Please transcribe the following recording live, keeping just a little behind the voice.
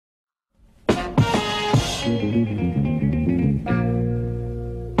I'm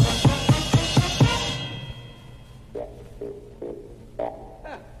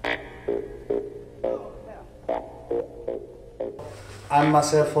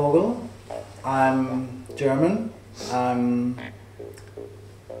Marcel Vogel. I'm German.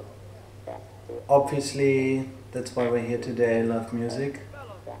 Obviously, that's why we're here today. I love music.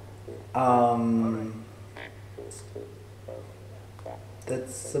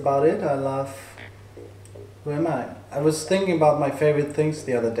 That's about it. I love... Who am I? I was thinking about my favorite things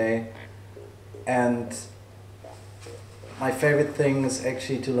the other day, and my favorite thing is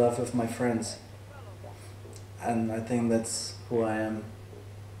actually to laugh with my friends. And I think that's who I am.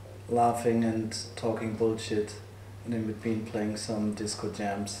 Laughing and talking bullshit, and in between playing some disco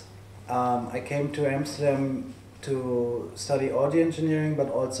jams. I came to Amsterdam to study audio engineering, but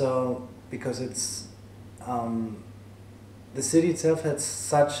also because it's the city itself has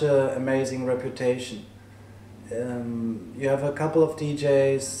such an amazing reputation. You have a couple of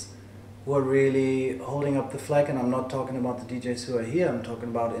DJs who are really holding up the flag, and I'm not talking about the DJs who are here, I'm talking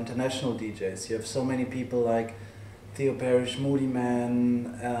about international DJs. You have so many people like Theo Parrish, Moody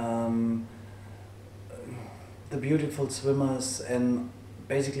Man, the Beautiful Swimmers, and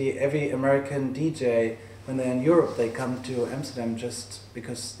basically every American DJ, when they're in Europe, they come to Amsterdam just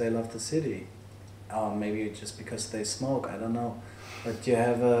because they love the city. Maybe just because they smoke, I don't know. But you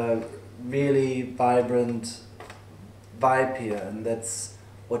have a really vibrant vibe here, and that's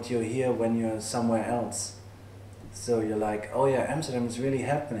what you hear when you're somewhere else. So you're like, oh yeah, Amsterdam is really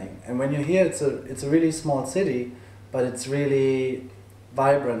happening. And when you're here, it's a really small city, but it's really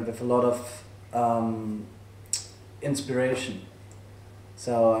vibrant with a lot of inspiration.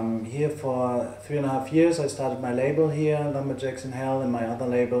 So I'm here for 3.5 years. I started my label here, Lumberjacks in Hell, and my other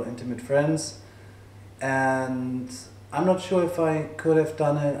label, Intimate Friends. And I'm not sure if I could have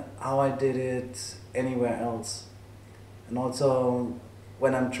done it how I did it anywhere else. And also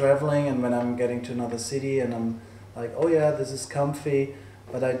when I'm traveling and when I'm getting to another city and I'm like, oh yeah, this is comfy,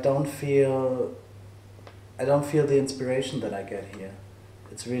 but I don't feel the inspiration that I get here.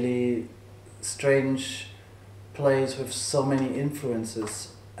 It's really strange place with so many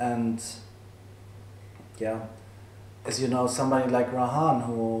influences, and yeah, as you know, somebody like Rahan,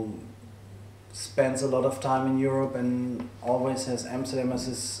 who spends a lot of time in Europe and always has Amsterdam as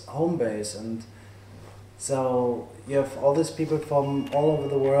his home base, and so you have all these people from all over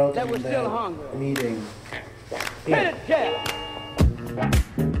the world and they're meeting here.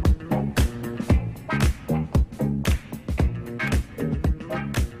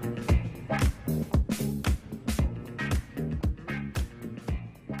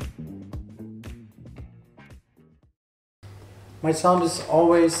 My sound is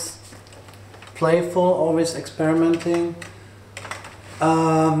always playful, always experimenting.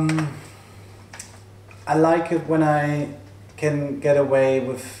 I like it when I can get away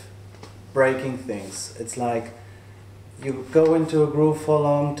with breaking things. It's like you go into a groove for a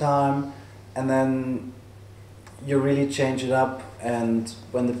long time and then you really change it up, and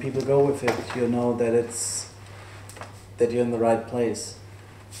when the people go with it, you know that you're in the right place.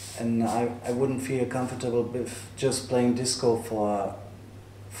 And I wouldn't feel comfortable with just playing disco for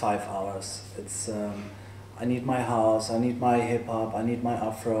 5 hours. It's I need my house, I need my hip hop, I need my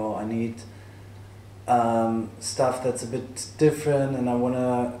afro, I need stuff that's a bit different, and I want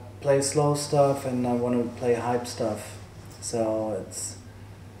to play slow stuff and I want to play hype stuff. So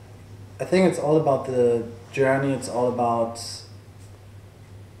I think it's all about the journey. It's all about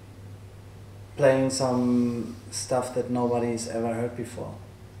playing some stuff that nobody's ever heard before.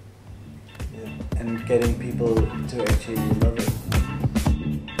 Yeah. And getting people to actually love it.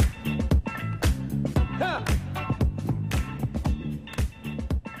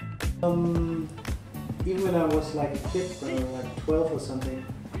 Even when I was like a kid, when I was like 12 or something,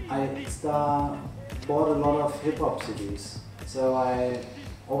 I bought a lot of hip-hop CDs. So I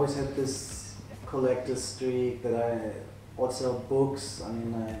always had this collector streak that I also books. I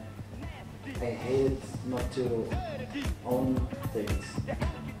mean, I hated not to own things.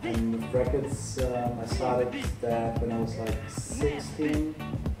 And with records, I started that when I was like 16.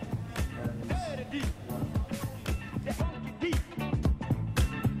 And,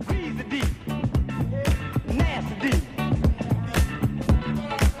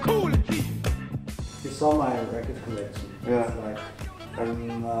 you saw my record collection. Yeah. It's like,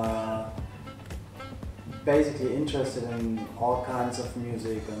 I'm basically interested in all kinds of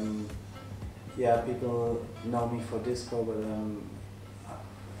music, and yeah, people know me for disco, but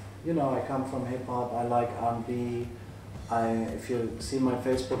you know, I come from hip hop. I like R&B. If you see my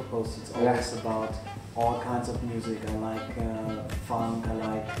Facebook posts, it's always about all kinds of music. I like funk. I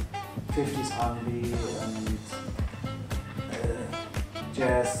like 50s R&B and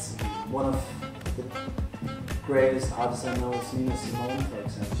jazz. One of the greatest artists I know is Nina Simone, for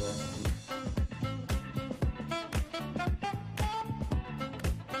example.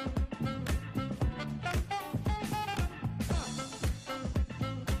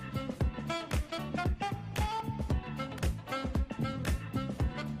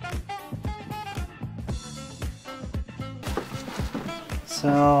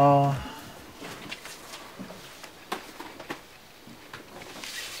 So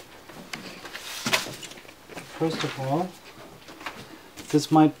first of all,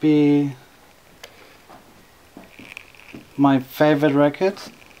 this might be my favorite record.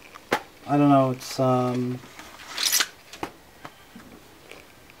 I don't know, it's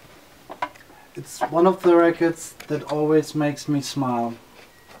one of the records that always makes me smile.